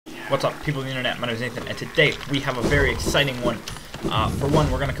What's up, people of the internet? My name is Nathan, and today we have a very exciting one. For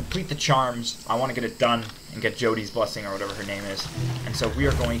one, we're going to complete the charms. I want to get it done and get Jodie's blessing, or whatever her name is. And so we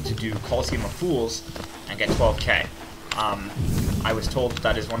are going to do Coliseum of Fools and get 12k. I was told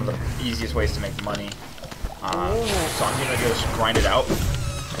that is one of the easiest ways to make money. So I'm going to just grind it out.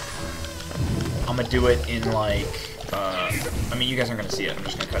 I'm going to do it in like... I mean, you guys aren't going to see it. I'm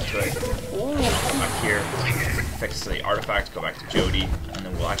just going to cut to it. Back here, fix the artifact, go back to Jodie, and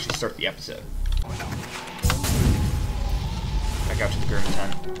then we'll actually start the episode. Back out to the Grim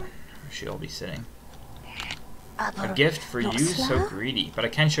tent. Where should all be sitting? A gift for you, so greedy. But I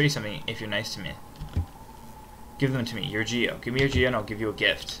can show you something if you're nice to me. Give them to me. You're Geo. Give me your Geo and I'll give you a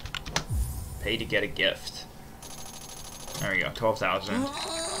gift. Pay to get a gift. There we go. 12,000.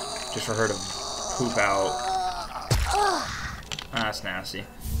 Just for her to poop out. That's nasty.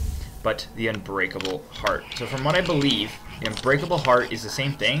 But the Unbreakable Heart. So from what I believe, the Unbreakable Heart is the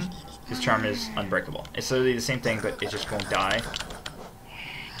same thing. This charm is unbreakable. It's literally the same thing, but it just won't die.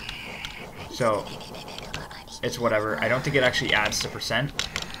 So, it's whatever. I don't think it actually adds to percent.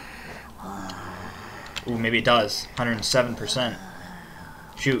 Ooh, maybe it does. 107%.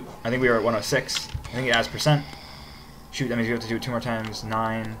 Shoot, I think we were at 106. I think it adds percent. Shoot, that means we have to do it 2 more times.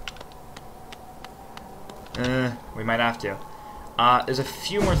 9. We might have to. There's a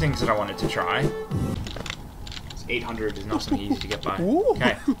few more things that I wanted to try. 800 is not something easy to get by.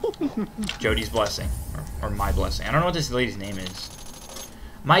 Okay. Jodie's blessing. Or my blessing. I don't know what this lady's name is.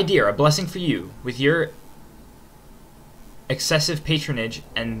 My dear, a blessing for you. With your excessive patronage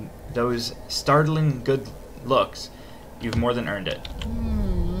and those startling good looks, you've more than earned it.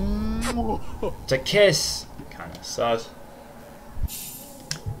 It's a kiss. Kinda sus.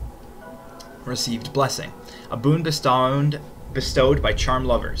 Received blessing. A boon bestowed by charm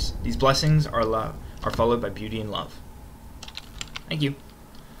lovers. These blessings are followed by beauty and love. Thank you.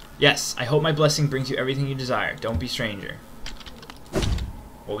 Yes, I hope my blessing brings you everything you desire. Don't be stranger.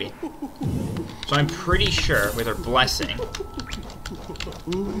 Okay. So I'm pretty sure with her blessing.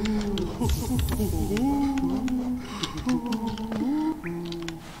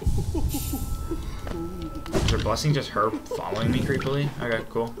 Is her blessing just her following me creepily? Okay,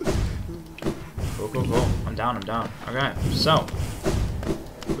 cool. Cool. I'm down. Okay, so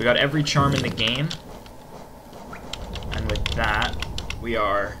we got every charm in the game. And with that, we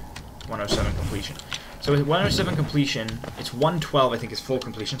are 107 completion. So with 107 completion, it's 112 I think is full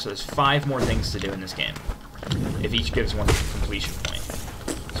completion, so there's 5 more things to do in this game. If each gives 1 completion point.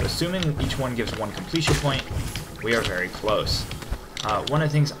 So assuming each one gives 1 completion point, we are very close. One of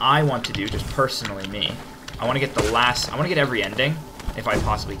the things I want to do, just personally me, I want to get I want to get every ending, if I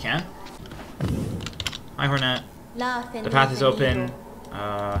possibly can. Hi Hornet. The path is open.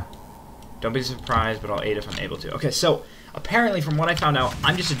 Don't be surprised, but I'll aid if I'm able to. Okay, so apparently from what I found out,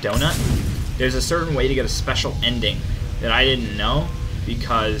 I'm just a donut. There's a certain way to get a special ending that I didn't know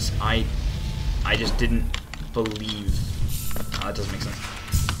because I just didn't believe. That doesn't make sense.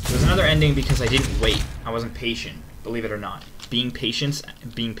 There's another ending because I didn't wait. I wasn't patient, believe it or not. Being patient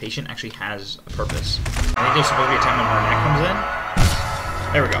actually has a purpose. I think there's supposed to be a time when Hornet comes in.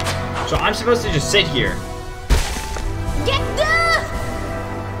 There we go. So I'm supposed to just sit here. Get the!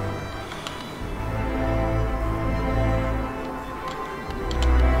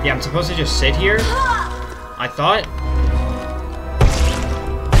 Yeah, I'm supposed to just sit here. I thought.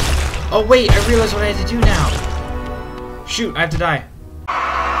 Oh wait, I realized what I had to do now. Shoot, I have to die.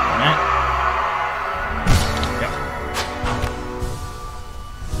 Yep.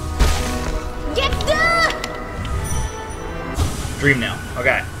 Get the! Dream now.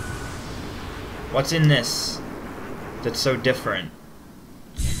 Okay. What's in this that's so different?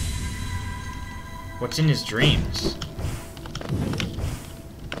 What's in his dreams?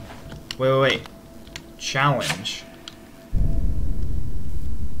 Wait. Challenge.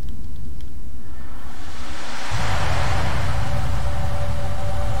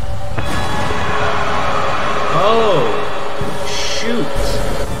 Oh, shoot.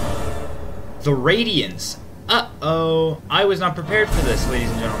 The Radiance. Uh-oh. I was not prepared for this,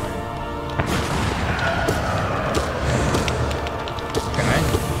 ladies and gentlemen. Okay.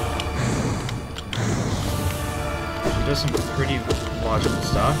 She does some pretty logical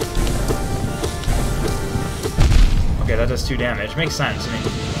stuff. Okay, that does 2 damage. Makes sense. I mean,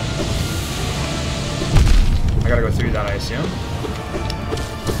 I gotta go through that, I assume.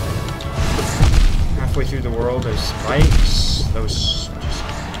 Halfway through the world, there's spikes. Those just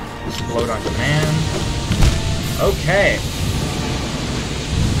explode on command. Okay.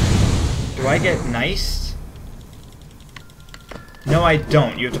 Do I get niced? No, I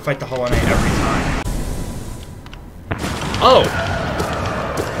don't. You have to fight the Hollow Knight every time. Oh!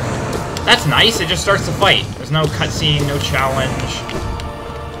 That's nice, it just starts the fight. There's no cutscene, no challenge.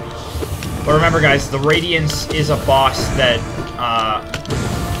 But remember guys, the Radiance is a boss that,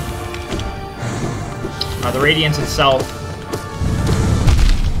 the Radiance itself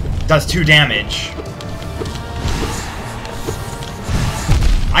does 2 damage.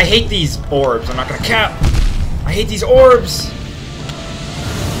 I hate these orbs, I'm not gonna cap. I hate these orbs!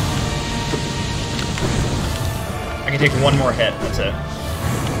 I can take 1 more hit, that's it.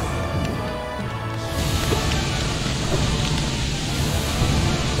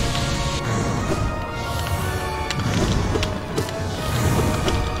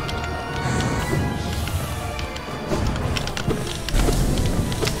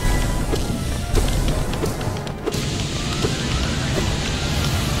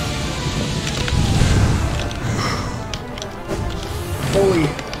 Holy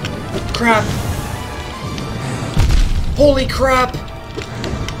crap! Holy crap!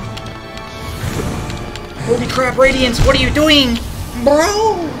 Holy crap, Radiance, what are you doing?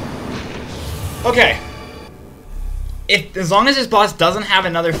 Bro! Okay. As long as this boss doesn't have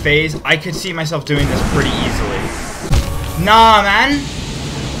another phase, I could see myself doing this pretty easily. Nah, man!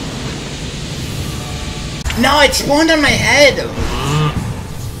 No, it spawned on my head!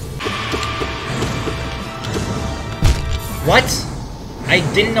 What? I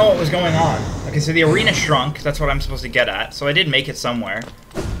didn't know what was going on. Okay, so the arena shrunk. That's what I'm supposed to get at. So I did make it somewhere.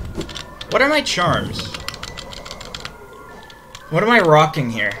 What are my charms? What am I rocking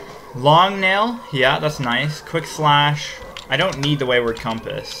here? Long nail? Yeah, that's nice. Quick slash. I don't need the wayward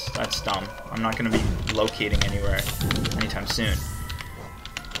compass. That's dumb. I'm not going to be locating anywhere anytime soon.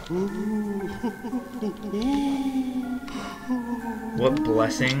 What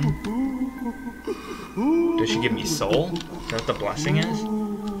blessing? Does she give me soul? Is that what the blessing is?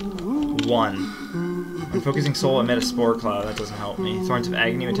 1. When focusing soul amid a spore cloud, that doesn't help me. Thorns of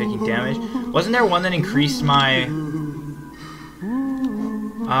agony when taking damage. Wasn't there one that increased my...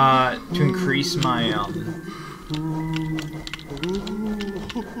 I could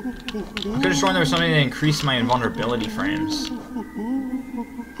have sworn there was something that increased my invulnerability frames.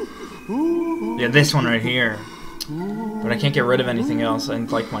 Yeah, this one right here. But I can't get rid of anything else. I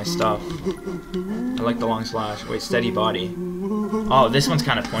didn't like my stuff. I like the long slash. Wait, steady body. Oh, this one's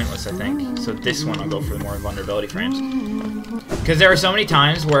kind of pointless, I think. So this one I'll go for the more invulnerability frames. Because there are so many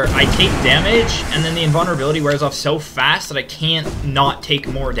times where I take damage, and then the invulnerability wears off so fast that I can't not take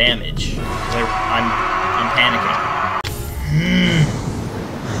more damage. I'm panicking.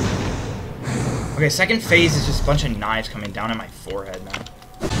 Okay, second phase is just a bunch of knives coming down on my forehead, man.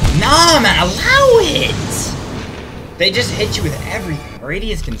 Nah, man, allow it! They just hit you with everything.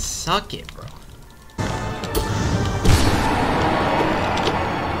 Radiance can suck it, bro.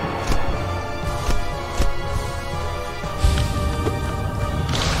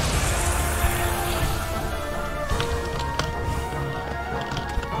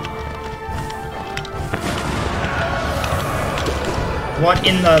 What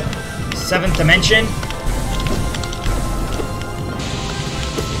in the 7th dimension?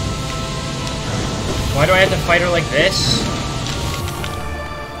 Why do I have to fight her like this?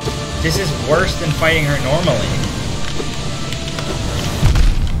 This is worse than fighting her normally.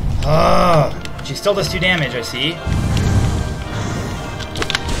 She still does 2 damage, I see.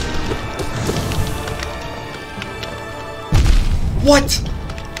 What?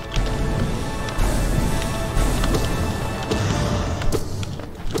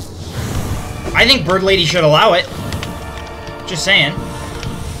 I think Bird Lady should allow it. Just saying.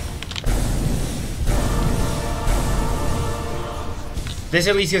 This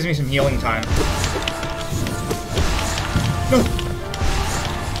at least gives me some healing time. No!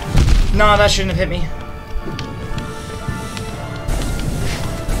 Nah, that shouldn't have hit me.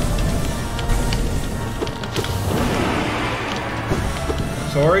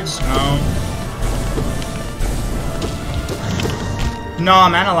 Swords? No. Nah,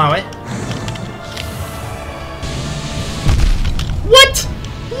 man, allow it. What?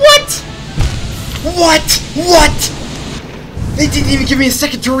 What? What? What? They didn't even give me a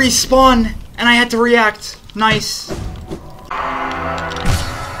second to respawn, and I had to react. Nice.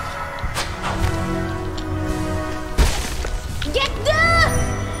 Get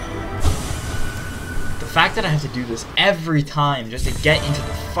the fact that I have to do this every time just to get into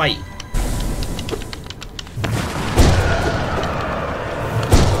the fight.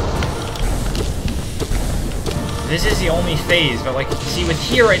 This is the only phase, but like, see with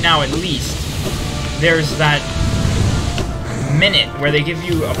here right now at least, there's that minute where they give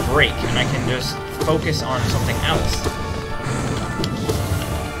you a break and I can just focus on something else.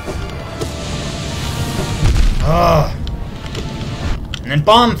 Ugh. And then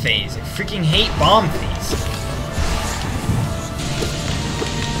bomb phase. I freaking hate bomb phase.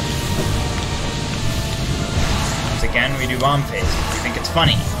 Once again, we do bomb phase. We think it's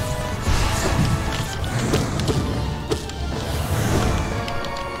funny.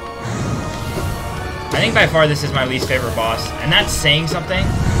 I think by far this is my least favorite boss, and that's saying something,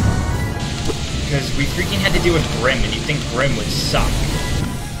 because we freaking had to deal with Grim, and you'd think Grim would suck.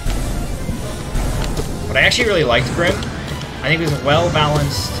 But I actually really liked Grim. I think he was a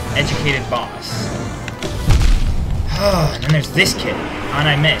well-balanced, educated boss. And then there's this kid, and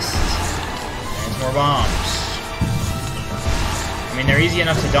I missed. There's more bombs. I mean, they're easy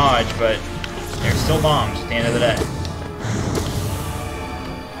enough to dodge, but they're still bombs at the end of the day.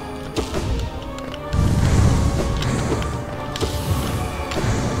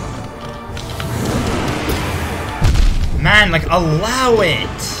 Man, like, allow it!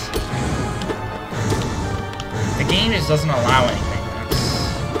 The game just doesn't allow anything.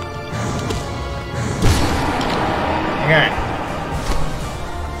 Okay.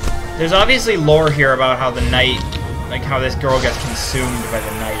 There's obviously lore here about how the knight, like how this girl gets consumed by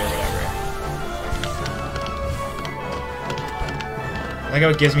the knight or whatever. Like how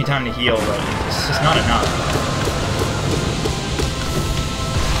it gives me time to heal, but it's just not enough.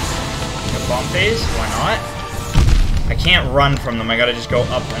 A bomb phase? Why not? I can't run from them, I gotta just go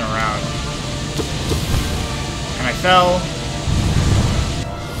up and around. And I fell.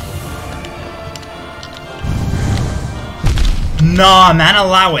 Nah, man,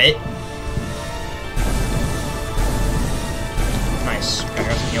 allow it. Nice. I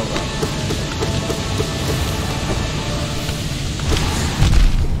got some heal though.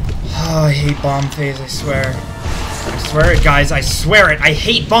 Oh, I hate bomb phase, I swear. I swear it, guys, I swear it. I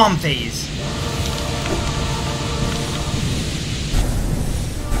hate bomb phase.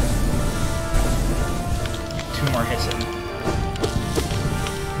 More hits in.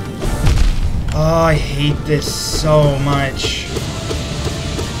 Oh, I hate this so much.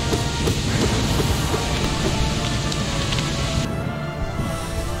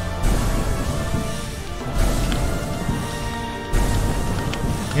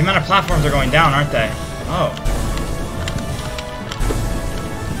 The amount of platforms are going down, aren't they? Oh.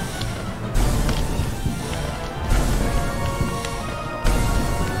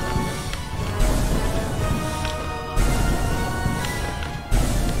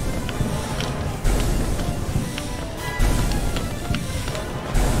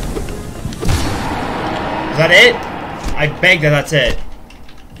 Is that it? I beg that that's it.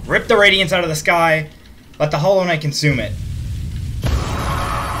 Rip the Radiance out of the sky. Let the Hollow Knight consume it.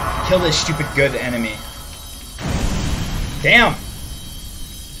 Kill this stupid good enemy. Damn.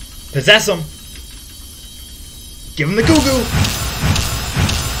 Possess him. Give him the goo-goo.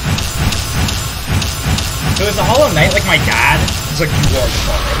 So is the Hollow Knight like my dad? He's like, you are the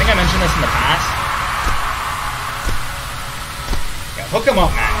father. I think I mentioned this in the past. Yeah, hook him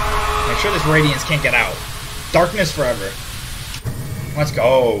up, man. Make sure this Radiance can't get out. Darkness forever. Let's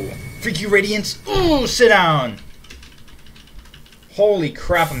go. Freak you, Radiance. Ooh, sit down. Holy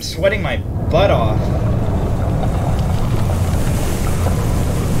crap, I'm sweating my butt off.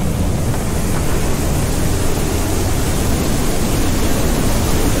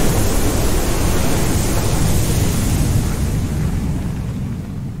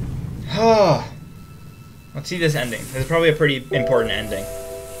 Let's see this ending. This is probably a pretty important ending.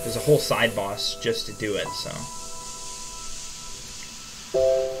 There's a whole side boss just to do it, so.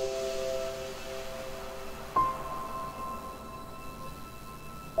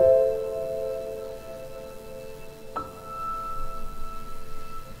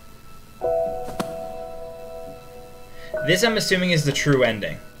 This, I'm assuming, is the true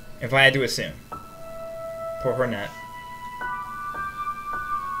ending. If I had to assume. Poor Hornet.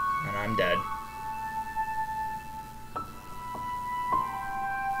 And I'm dead.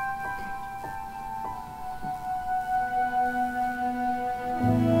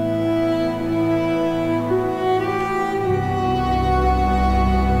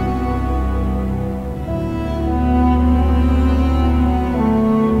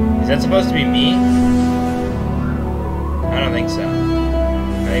 Is that supposed to be me? I don't think so. I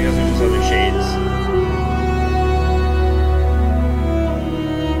think those are just other shades.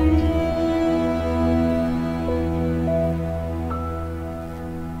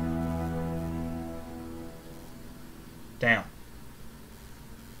 Damn.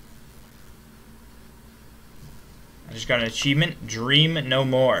 I just got an achievement. Dream no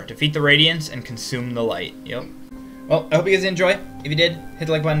more. Defeat the Radiance and consume the light. Yep. Well, I hope you guys enjoy. If you did, hit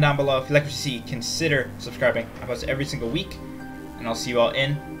the like button down below. If you like what you see, consider subscribing. I post every single week. And I'll see you all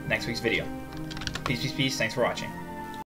in next week's video. Peace, peace, peace. Thanks for watching.